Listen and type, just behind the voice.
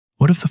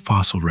What if the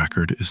fossil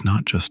record is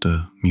not just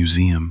a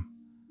museum,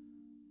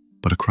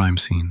 but a crime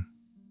scene?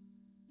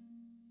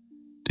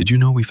 Did you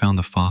know we found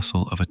the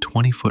fossil of a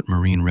 20-foot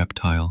marine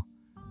reptile,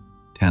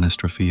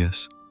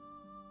 Tanystropheus,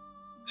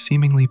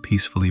 seemingly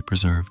peacefully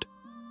preserved?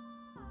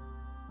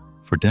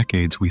 For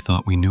decades we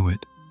thought we knew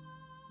it.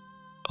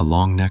 A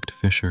long-necked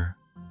fisher,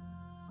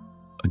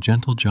 a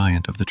gentle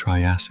giant of the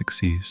Triassic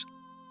seas.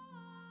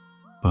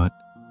 But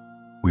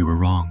we were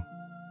wrong.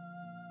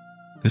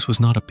 This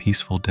was not a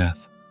peaceful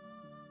death.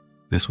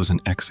 This was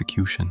an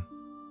execution.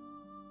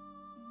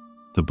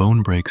 The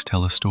bone breaks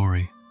tell a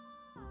story.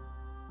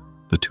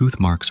 The tooth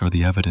marks are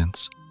the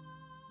evidence.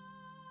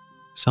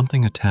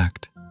 Something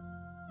attacked.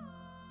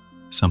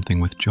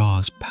 Something with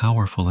jaws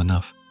powerful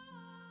enough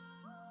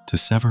to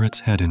sever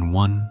its head in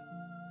one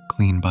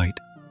clean bite.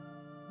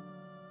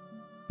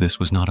 This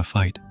was not a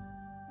fight.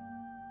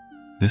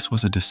 This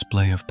was a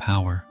display of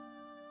power,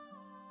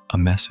 a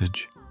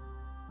message,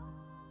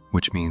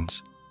 which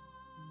means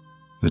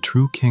the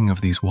true king of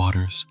these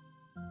waters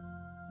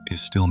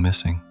is still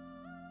missing.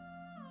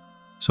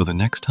 So the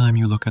next time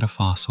you look at a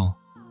fossil,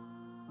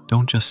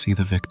 don't just see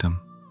the victim.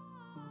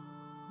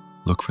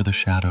 Look for the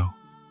shadow,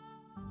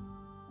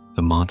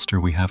 the monster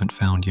we haven't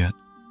found yet.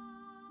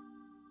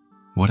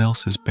 What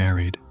else is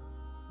buried,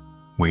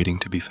 waiting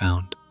to be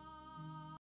found?